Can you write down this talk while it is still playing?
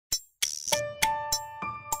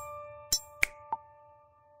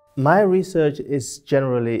My research is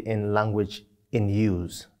generally in language in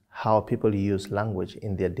use, how people use language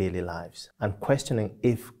in their daily lives, and questioning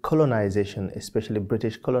if colonization, especially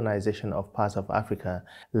British colonization of parts of Africa,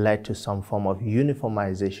 led to some form of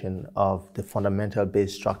uniformization of the fundamental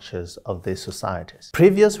base structures of these societies.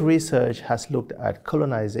 Previous research has looked at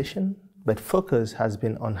colonization, but focus has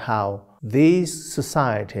been on how these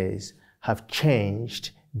societies have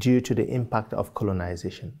changed due to the impact of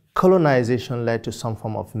colonization. Colonization led to some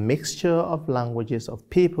form of mixture of languages, of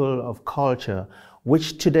people, of culture,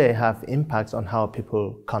 which today have impacts on how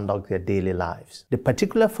people conduct their daily lives. The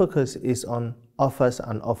particular focus is on offers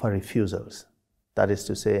and offer refusals. That is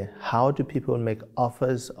to say, how do people make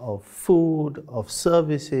offers of food, of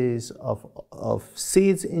services, of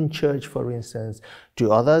seats in church, for instance,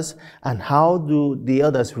 to others, and how do the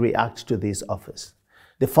others react to these offers?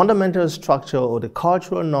 The fundamental structure or the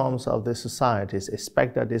cultural norms of the societies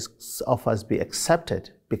expect that these offers be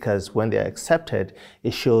accepted, because when they are accepted,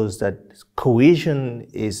 it shows that cohesion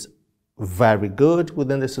is very good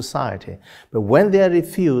within the society. But when they are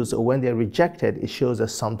refused or when they are rejected, it shows that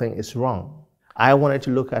something is wrong. I wanted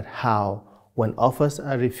to look at how, when offers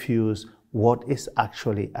are refused, what is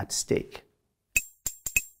actually at stake.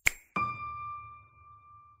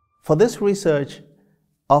 For this research,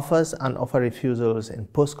 offers and offer refusals in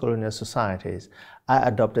post-colonial societies, I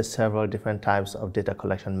adopted several different types of data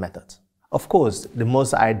collection methods. Of course, the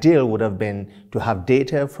most ideal would have been to have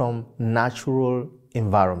data from natural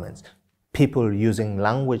environments, people using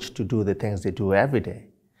language to do the things they do every day.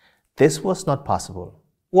 This was not possible.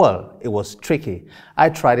 Well, it was tricky. I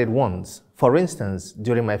tried it once. For instance,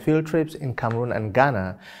 during my field trips in Cameroon and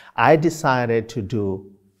Ghana, I decided to do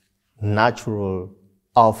natural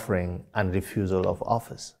offering and refusal of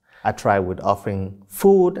offers. I tried with offering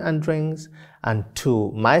food and drinks, and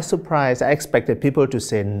to my surprise, I expected people to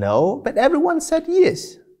say no, but everyone said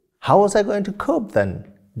yes. How was I going to cope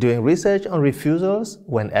then, doing research on refusals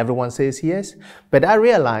when everyone says yes? But I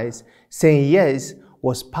realized saying yes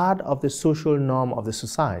was part of the social norm of the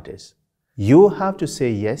societies. You have to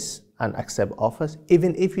say yes and accept offers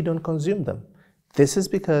even if you don't consume them. This is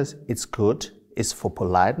because it's good, it's for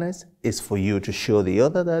politeness, it's for you to show the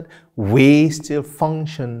other that we still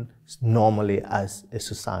function normally as a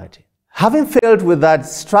society. Having failed with that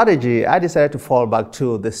strategy, I decided to fall back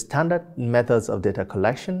to the standard methods of data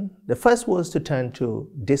collection. The first was to turn to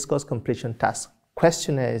discourse completion task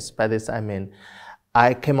questionnaires. By this I mean,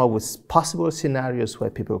 I came up with possible scenarios where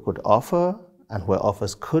people could offer and where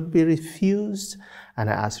offers could be refused, and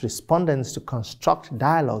I asked respondents to construct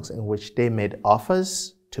dialogues in which they made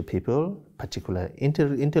offers to people, particular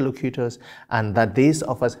interlocutors, and that these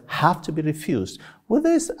offers have to be refused. With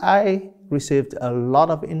this, I received a lot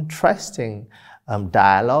of interesting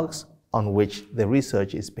dialogues on which the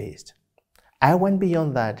research is based. I went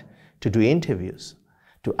beyond that to do interviews,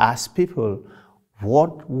 to ask people,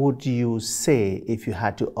 what would you say if you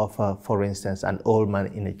had to offer, for instance, an old man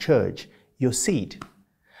in a church your seat?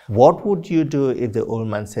 What would you do if the old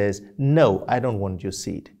man says, no, I don't want your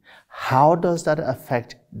seat? How does that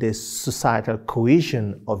affect the societal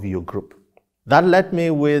cohesion of your group? That left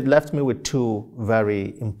me with two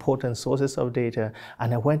very important sources of data,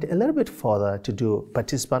 and I went a little bit further to do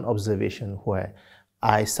participant observation, where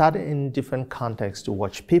I sat in different contexts to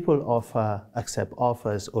watch people offer, accept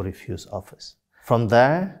offers, or refuse offers. From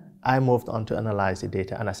there, I moved on to analyze the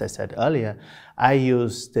data, and as I said earlier, I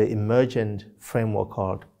used the emergent framework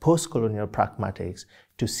called Postcolonial pragmatics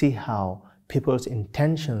to see how people's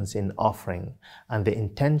intentions in offering and the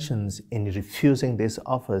intentions in refusing these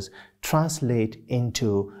offers translate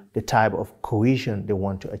into the type of cohesion they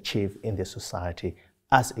want to achieve in their society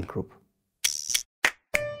as a group.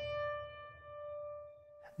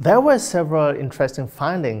 There were several interesting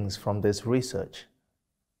findings from this research.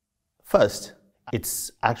 First,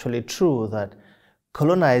 it's actually true that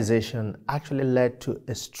colonization actually led to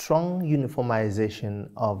a strong uniformization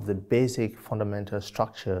of the basic fundamental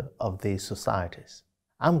structure of these societies.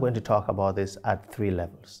 I'm going to talk about this at three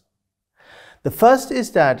levels. The first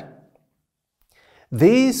is that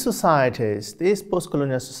these societies, these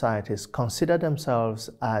post-colonial societies, consider themselves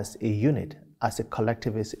as a unit, as a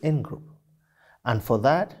collectivist in-group. And for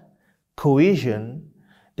that, cohesion,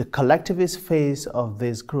 the collectivist phase of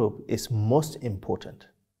this group, is most important.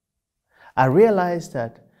 I realized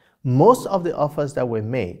that most of the offers that were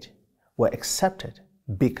made were accepted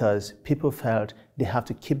because people felt they have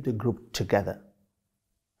to keep the group together.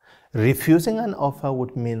 Refusing an offer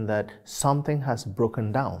would mean that something has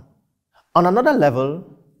broken down. On another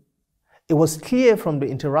level, it was clear from the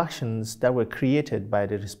interactions that were created by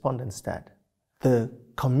the respondents that the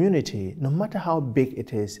community, no matter how big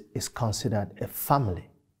it is considered a family.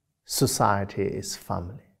 society is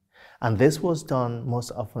family. And this was done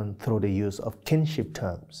most often through the use of kinship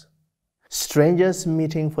terms. Strangers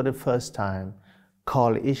meeting for the first time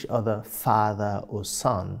call each other father or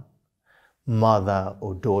son, mother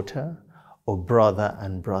or daughter, or brother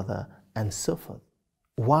and brother, and so forth.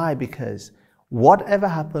 Why? Because whatever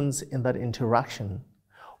happens in that interaction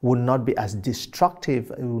would not be as destructive,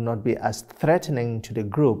 it would not be as threatening to the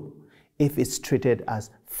group if it's treated as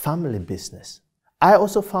family business. I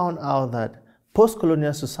also found out that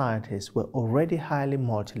post-colonial societies were already highly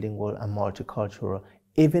multilingual and multicultural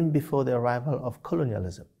even before the arrival of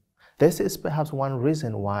colonialism. This is perhaps one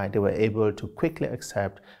reason why they were able to quickly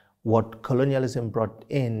accept what colonialism brought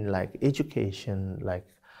in, like education, like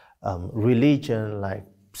religion, like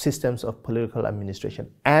systems of political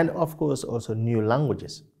administration, and of course also new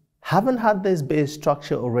languages. Having had this base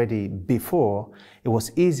structure already before, it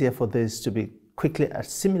was easier for this to be quickly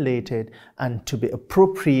assimilated and to be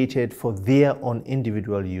appropriated for their own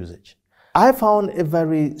individual usage. I found a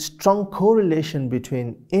very strong correlation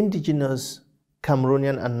between indigenous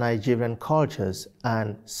Cameroonian and Nigerian cultures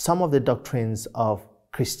and some of the doctrines of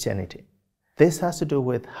Christianity. This has to do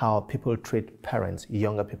with how people treat parents,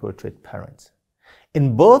 younger people treat parents.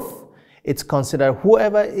 In both, it's considered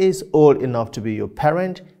whoever is old enough to be your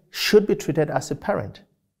parent should be treated as a parent.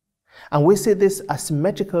 And we see this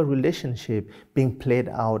asymmetrical relationship being played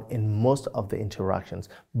out in most of the interactions,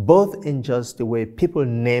 both in just the way people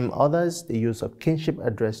name others, the use of kinship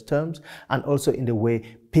address terms, and also in the way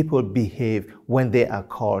people behave when they are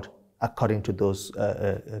called according to those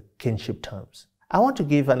kinship terms. I want to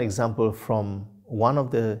give an example from one of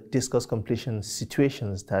the discourse completion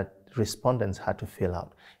situations that respondents had to fill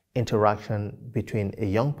out. Interaction between a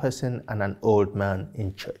young person and an old man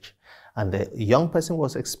in church. And the young person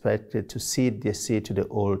was expected to cede their seat to the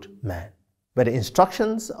old man. But the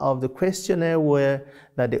instructions of the questionnaire were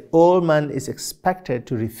that the old man is expected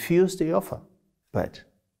to refuse the offer. But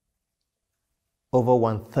over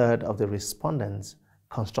 1/3 of the respondents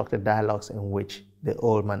constructed dialogues in which the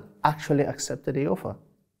old man actually accepted the offer.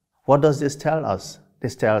 What does this tell us?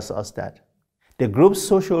 This tells us that the group's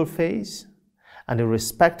social phase and the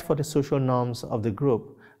respect for the social norms of the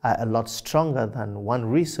group are a lot stronger than one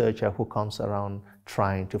researcher who comes around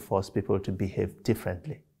trying to force people to behave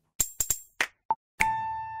differently.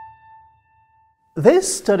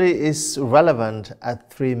 This study is relevant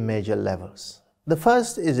at 3 major levels. The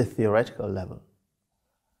first is a theoretical level.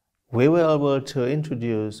 We were able to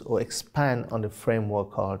introduce or expand on the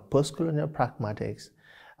framework called postcolonial pragmatics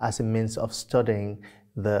as a means of studying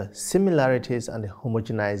the similarities and the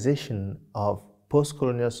homogenization of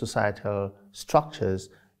postcolonial societal structures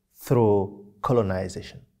through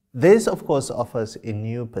colonization. This, of course, offers a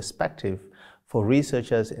new perspective for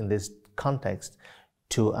researchers in this context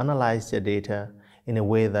to analyze their data in a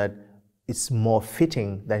way that is more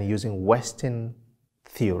fitting than using Western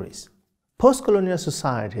theories. Postcolonial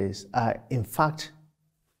societies are, in fact,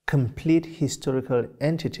 complete historical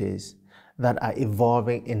entities that are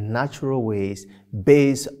evolving in natural ways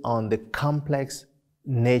based on the complex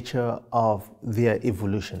nature of their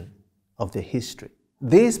evolution, of their history.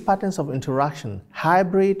 These patterns of interaction,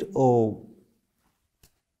 hybrid or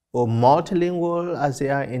multilingual as they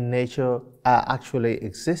are in nature, are actually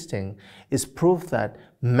existing, is proof that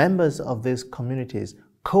members of these communities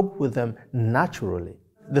cope with them naturally.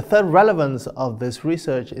 The third relevance of this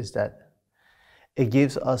research is that it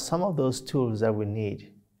gives us some of those tools that we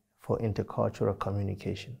need for intercultural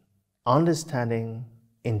communication. Understanding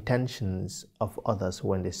intentions of others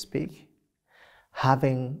when they speak,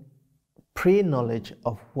 having pre-knowledge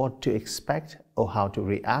of what to expect or how to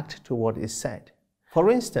react to what is said. For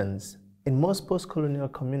instance, in most post-colonial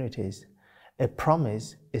communities, a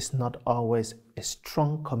promise is not always a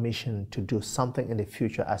strong commission to do something in the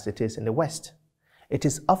future as it is in the West. It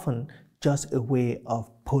is often just a way of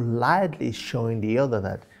politely showing the other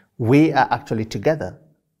that we are actually together.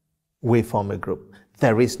 We form a group.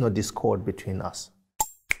 There is no discord between us.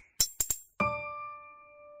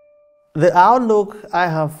 The outlook I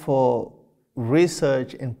have for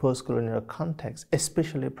research in post-colonial context,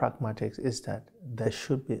 especially pragmatics, is that there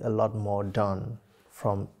should be a lot more done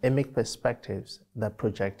from emic perspectives that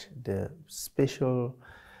project the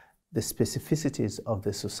specificities of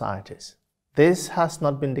the societies. This has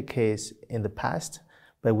not been the case in the past,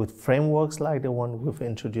 but with frameworks like the one we've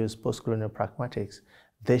introduced, post-colonial pragmatics,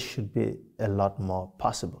 this should be a lot more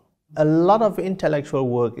possible. A lot of intellectual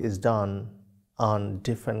work is done on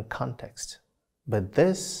different contexts, but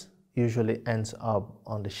this usually ends up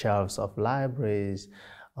on the shelves of libraries,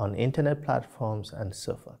 on internet platforms, and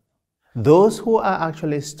so forth. Those who are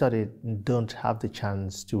actually studied don't have the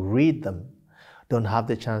chance to read them. don't have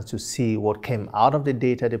the chance to see what came out of the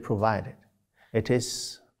data they provided. It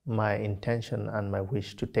is my intention and my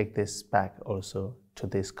wish to take this back also to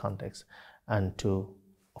this context and to,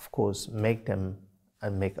 of course, make them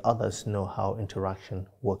and make others know how interaction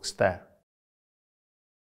works there.